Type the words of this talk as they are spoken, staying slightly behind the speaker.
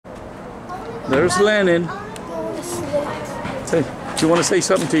There's Lennon. Say, do you want to say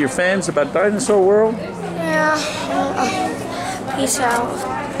something to your fans about Dinosaur World? Yeah. Peace out.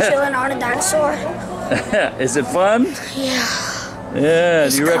 Chilling on a dinosaur. Is it fun? Yeah. Yeah.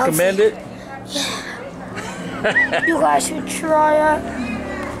 Do you recommend it? Yeah. You guys should try it.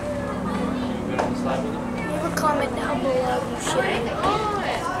 Leave a comment down below.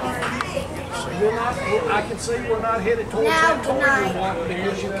 I can see we're not headed towards that point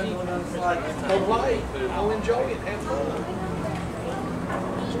because you keep go play. I'll enjoy it. Have fun.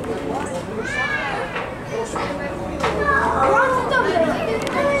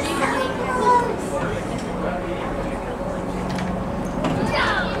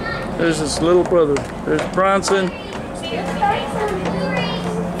 There's his little brother. There's Bronson.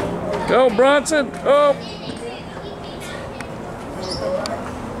 Go, Bronson! Oh!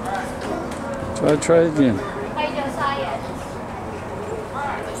 Try it again.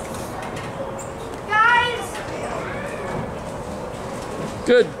 Guys!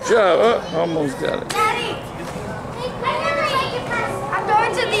 Good job. Oh, almost got it. Daddy! I'm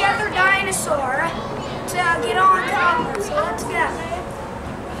going to the other dinosaur to get on top of it, so let's go.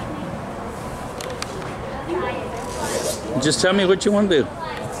 Just tell me what you want to do.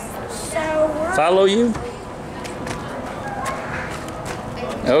 So we're... Follow you?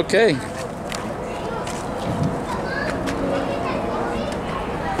 Okay.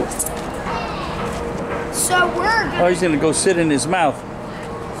 So we're Oh, he's going to go sit in his mouth.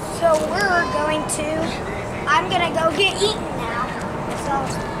 So we're going to... I'm going to go get eaten now.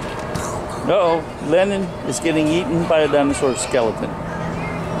 So... Uh-oh. Lennon is getting eaten by a dinosaur skeleton.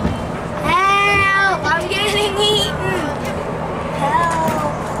 Help! I'm getting eaten!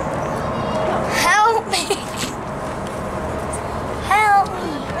 Help! Help me! Help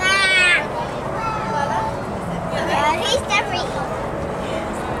me! He's definitely...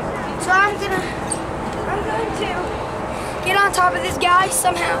 So I'm going to get on top of this guy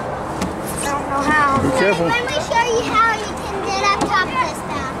somehow. I don't know how. Be careful. Let me show you how you can get up top of this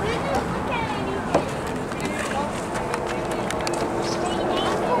now.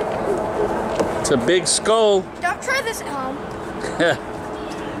 It's a big skull. Don't try this at home.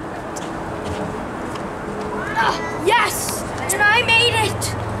 Yes! And I made it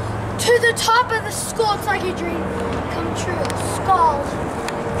to the top of the skull. It's like a dream come true. Skull.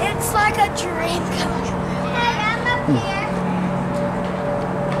 It's like a dream come true. Hey, I'm up here.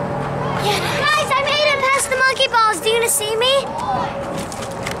 Yeah. Guys, I made it past the monkey balls. Do you want to see me?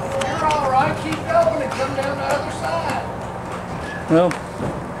 You're all right. Keep going and come down the other side. Well,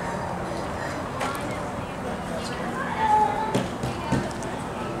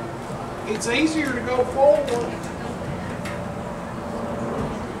 It's easier to go forward.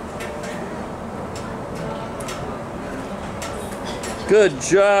 good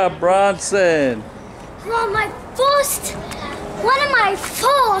job, Bronson. Well, one of my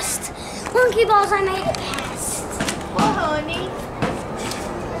first monkey balls I made it past. Oh, honey.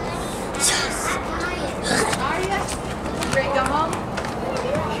 Are you? Ready to go home?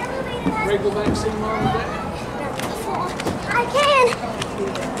 Ready to go back and see Mom and Dad? I can.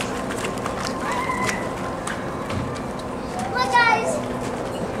 Look, guys.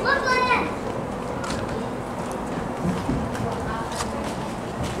 Look, Lennon.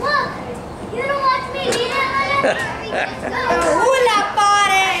 Look. You don't watch me eat it, Lennon? The hula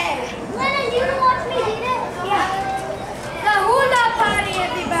party! Lennon, you don't watch me eat it? Yeah. The hula party,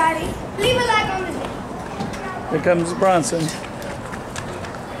 everybody. Leave a like on this video. Here comes Bronson.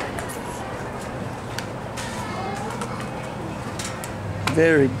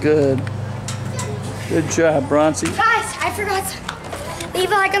 Very good. Good job, Bronson. Guys, I forgot to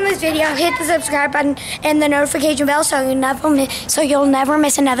leave a like on this video, hit the subscribe button and the notification bell so you'll never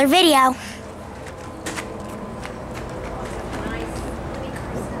miss another video.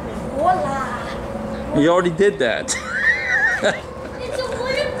 Hola. You already did that. It's a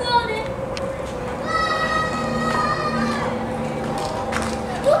wooden building.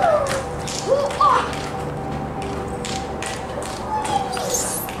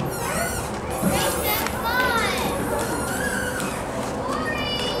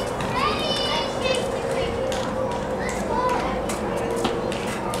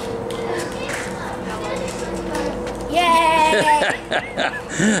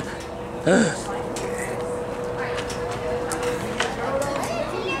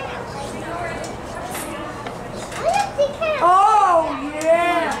 Oh,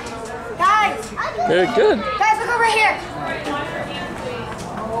 yeah. Guys. Very good. Guys, look over here.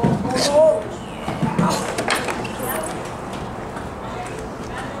 Oh, yeah. So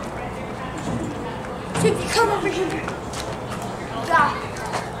if you come over here, yeah,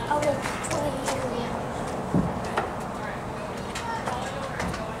 I will play.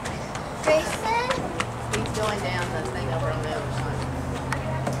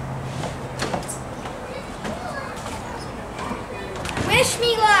 Wish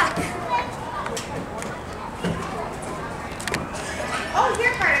me luck. Oh,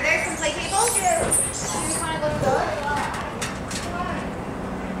 here, Carter. There's some play tables. You want to look good?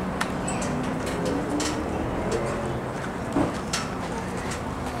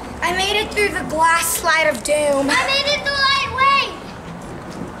 I made it through the glass slide of doom. I made it the right way.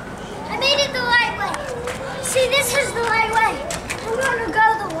 I made it the right way. See, this is the right way. I'm going to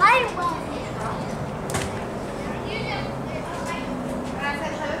go the right way. Can I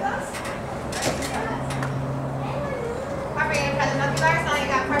send some of those? Harper, you gonna try the monkey bars now you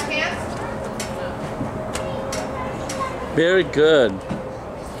got fresh hands? Very good.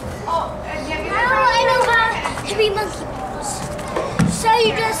 Oh, and you have your Now I know how to be monkey balls. So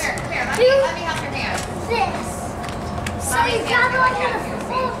you just Here, let do me help your hand. this. So you got on the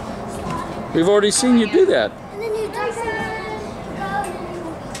floor. We've already seen you do that. And then you dump it